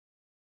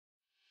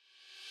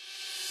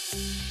In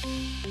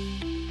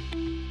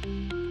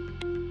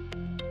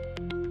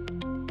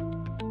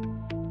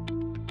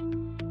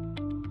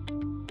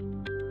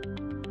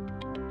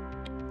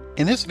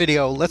this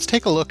video, let's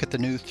take a look at the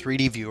new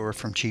 3D Viewer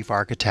from Chief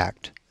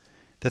Architect.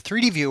 The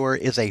 3D Viewer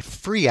is a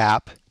free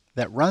app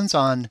that runs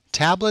on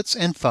tablets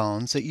and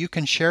phones that you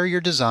can share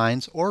your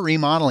designs or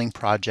remodeling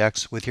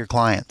projects with your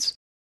clients.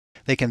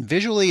 They can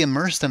visually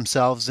immerse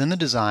themselves in the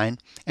design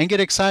and get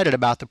excited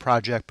about the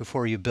project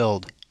before you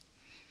build.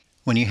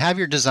 When you have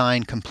your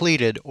design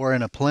completed or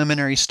in a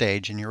preliminary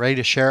stage and you're ready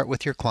to share it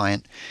with your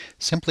client,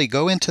 simply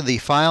go into the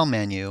File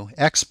menu,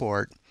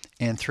 Export,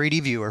 and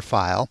 3D Viewer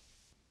File.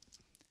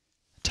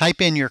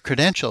 Type in your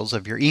credentials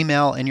of your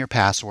email and your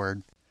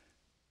password.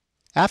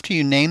 After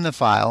you name the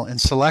file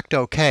and select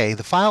OK,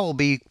 the file will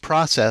be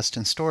processed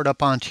and stored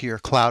up onto your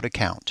cloud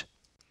account.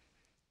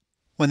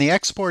 When the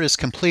export is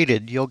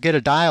completed, you'll get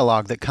a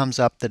dialog that comes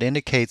up that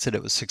indicates that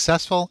it was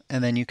successful,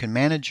 and then you can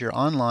manage your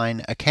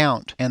online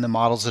account and the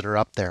models that are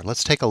up there.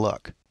 Let's take a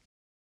look.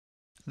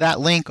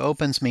 That link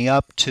opens me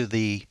up to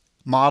the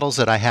models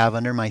that I have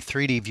under my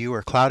 3D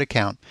Viewer cloud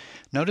account.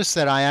 Notice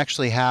that I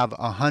actually have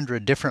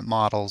 100 different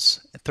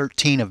models,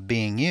 13 of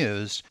being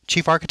used.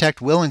 Chief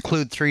Architect will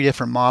include 3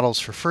 different models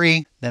for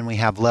free. Then we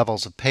have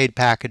levels of paid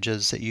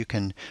packages that you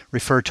can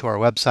refer to our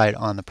website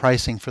on the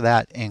pricing for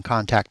that and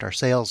contact our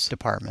sales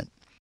department.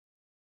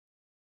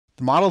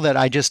 The model that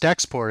I just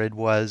exported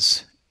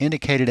was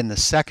indicated in the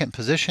second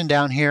position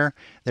down here.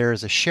 There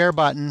is a share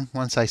button.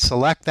 Once I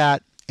select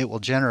that, it will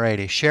generate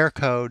a share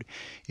code.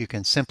 You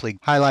can simply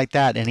highlight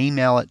that and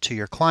email it to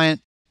your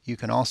client. You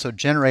can also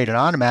generate an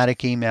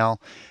automatic email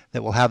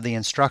that will have the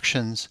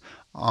instructions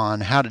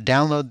on how to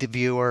download the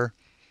viewer,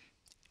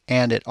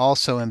 and it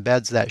also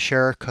embeds that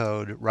share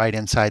code right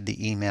inside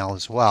the email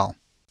as well.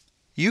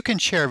 You can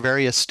share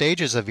various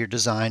stages of your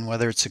design,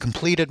 whether it's a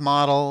completed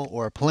model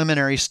or a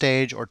preliminary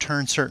stage, or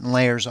turn certain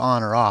layers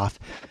on or off.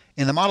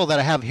 In the model that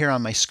I have here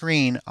on my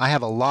screen, I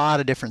have a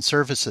lot of different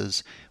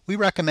surfaces. We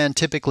recommend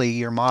typically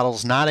your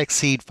models not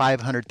exceed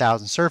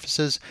 500,000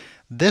 surfaces.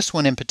 This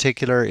one in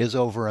particular is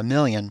over 1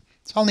 million,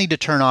 so I'll need to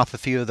turn off a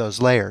few of those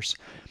layers.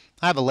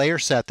 I have a layer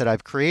set that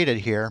I've created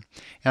here,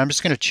 and I'm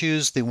just going to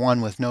choose the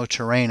one with no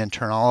terrain and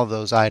turn all of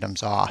those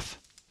items off.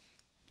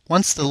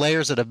 Once the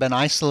layers that have been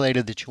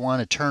isolated that you want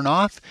to turn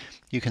off,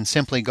 you can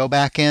simply go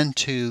back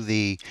into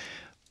the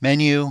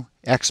menu,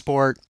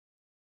 Export.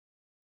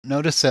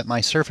 Notice that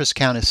my surface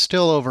count is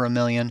still over 1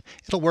 million.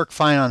 It'll work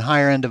fine on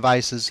higher end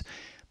devices,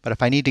 but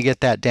if I need to get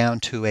that down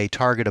to a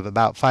target of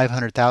about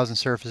 500,000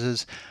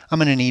 surfaces, I'm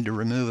going to need to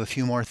remove a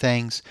few more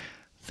things.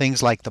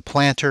 Things like the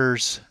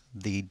planters,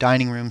 the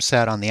dining room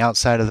set on the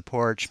outside of the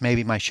porch,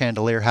 maybe my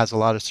chandelier has a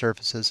lot of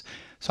surfaces.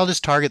 So I'll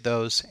just target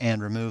those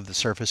and remove the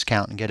surface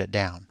count and get it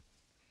down.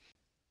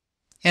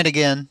 And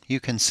again, you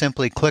can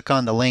simply click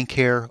on the link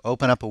here,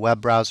 open up a web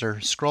browser,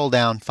 scroll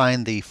down,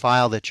 find the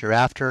file that you're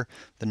after,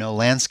 the No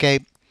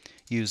Landscape,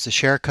 use the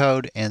share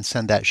code, and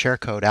send that share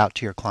code out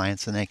to your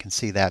clients and they can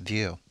see that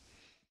view.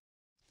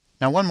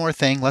 Now one more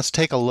thing, let's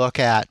take a look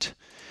at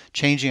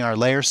changing our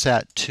layer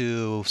set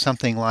to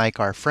something like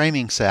our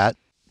framing set.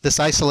 This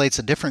isolates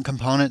a different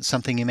component,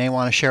 something you may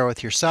want to share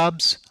with your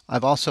subs.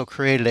 I've also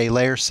created a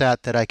layer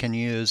set that I can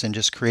use and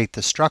just create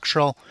the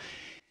structural,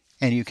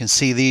 and you can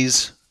see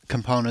these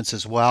components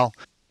as well.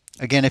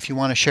 Again, if you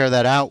want to share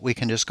that out, we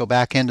can just go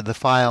back into the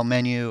File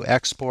menu,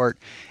 Export,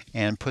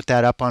 and put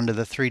that up onto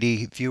the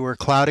 3D Viewer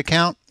cloud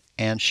account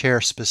and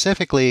share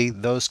specifically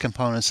those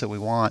components that we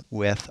want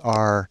with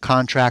our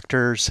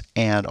contractors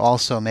and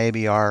also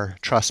maybe our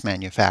truss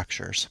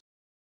manufacturers.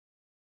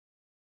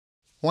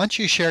 Once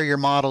you share your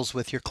models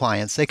with your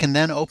clients, they can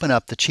then open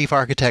up the Chief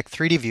Architect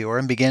 3D Viewer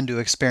and begin to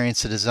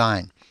experience the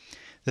design.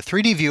 The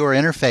 3D Viewer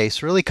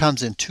interface really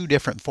comes in 2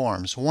 different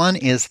forms. One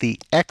is the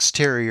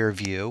exterior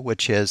view,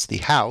 which is the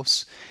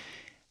house.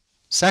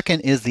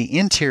 Second is the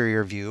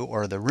interior view,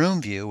 or the room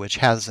view, which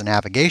has the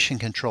navigation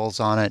controls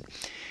on it.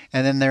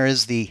 And then there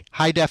is the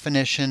high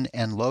definition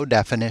and low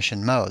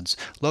definition modes.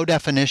 Low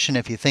definition,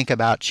 if you think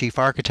about Chief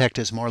Architect,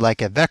 is more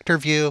like a vector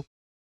view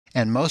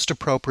and most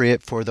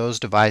appropriate for those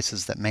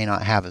devices that may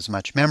not have as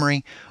much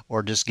memory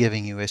or just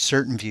giving you a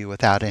certain view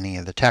without any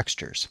of the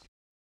textures.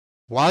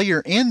 While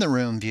you're in the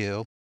room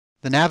view,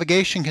 the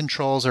navigation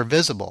controls are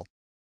visible.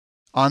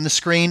 On the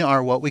screen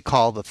are what we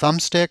call the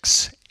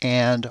thumbsticks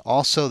and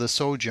also the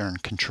sojourn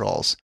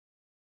controls.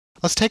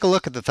 Let's take a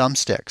look at the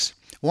thumbsticks.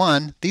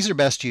 One, these are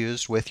best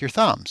used with your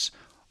thumbs.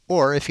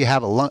 Or if you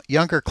have a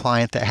younger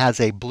client that has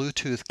a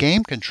Bluetooth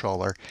game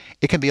controller,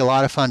 it can be a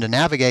lot of fun to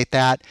navigate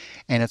that,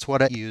 and it's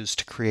what I use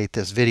to create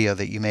this video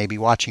that you may be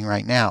watching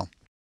right now.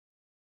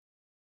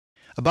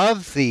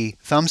 Above the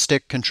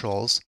thumbstick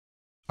controls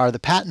are the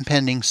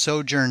patent-pending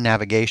Sojourn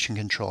navigation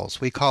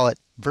controls. We call it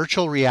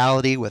virtual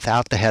reality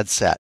without the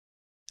headset.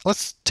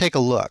 Let's take a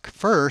look.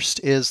 First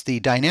is the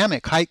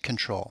dynamic height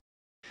control.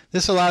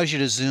 This allows you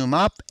to zoom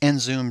up and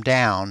zoom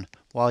down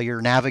while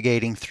you're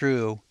navigating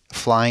through,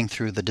 flying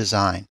through the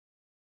design.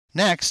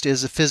 Next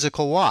is a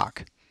physical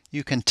walk.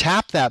 You can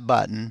tap that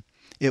button,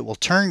 it will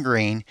turn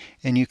green,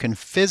 and you can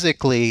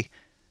physically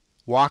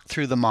walk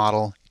through the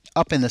model.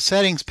 Up in the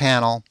settings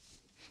panel,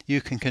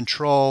 you can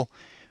control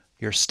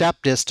your step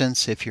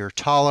distance. If you're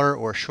taller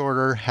or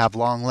shorter, have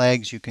long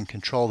legs, you can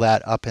control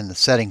that up in the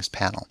settings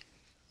panel.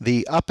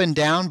 The up and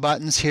down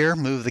buttons here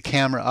move the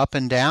camera up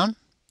and down.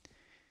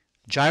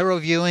 Gyro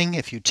viewing,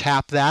 if you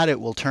tap that, it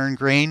will turn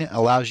green,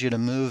 allows you to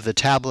move the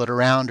tablet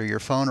around or your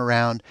phone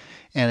around,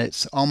 and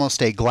it's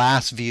almost a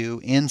glass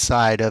view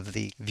inside of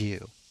the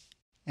view.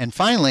 And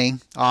finally,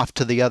 off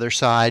to the other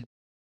side,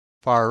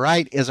 far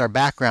right, is our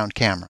background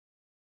camera.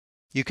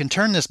 You can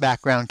turn this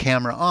background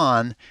camera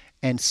on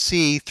and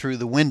see through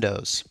the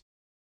windows.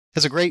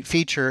 It's a great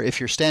feature if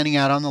you're standing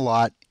out on the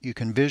lot. You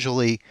can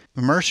visually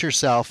immerse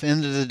yourself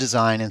into the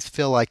design and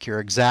feel like you're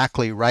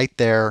exactly right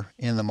there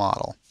in the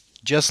model.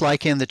 Just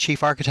like in the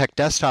Chief Architect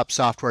desktop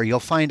software, you'll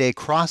find a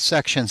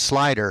cross-section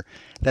slider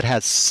that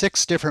has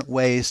 6 different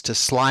ways to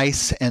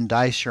slice and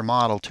dice your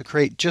model to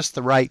create just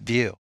the right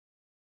view.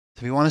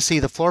 If you want to see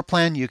the floor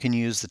plan, you can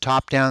use the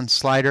top-down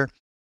slider,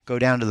 go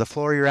down to the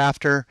floor you're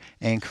after,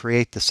 and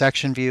create the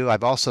section view.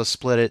 I've also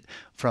split it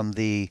from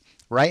the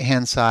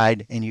right-hand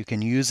side, and you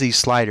can use these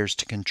sliders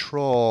to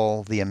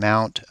control the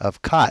amount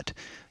of cut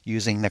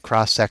using the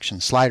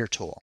cross-section slider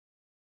tool.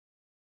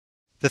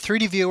 The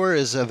 3D Viewer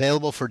is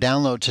available for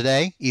download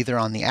today, either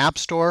on the App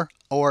Store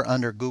or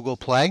under Google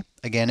Play.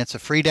 Again, it's a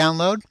free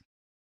download.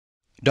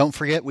 Don't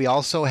forget, we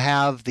also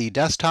have the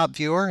desktop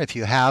viewer. If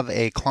you have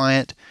a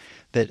client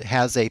that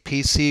has a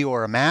PC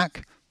or a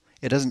Mac,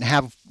 it doesn't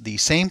have the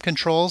same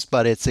controls,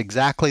 but it's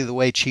exactly the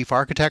way Chief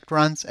Architect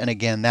runs. And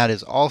again, that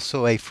is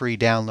also a free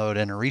download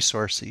and a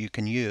resource that you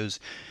can use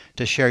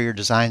to share your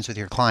designs with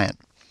your client.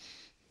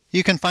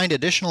 You can find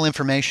additional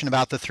information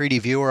about the 3D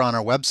Viewer on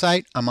our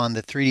website. I'm on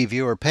the 3D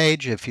Viewer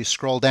page. If you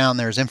scroll down,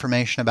 there's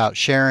information about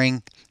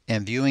sharing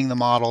and viewing the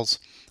models,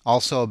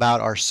 also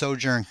about our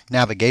Sojourn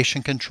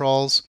navigation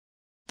controls,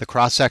 the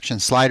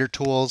cross-section slider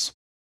tools,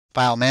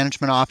 file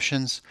management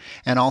options,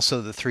 and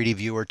also the 3D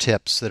Viewer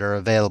tips that are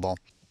available.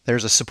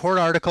 There's a support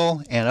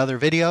article and other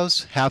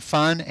videos. Have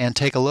fun and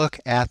take a look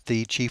at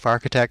the Chief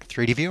Architect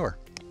 3D Viewer.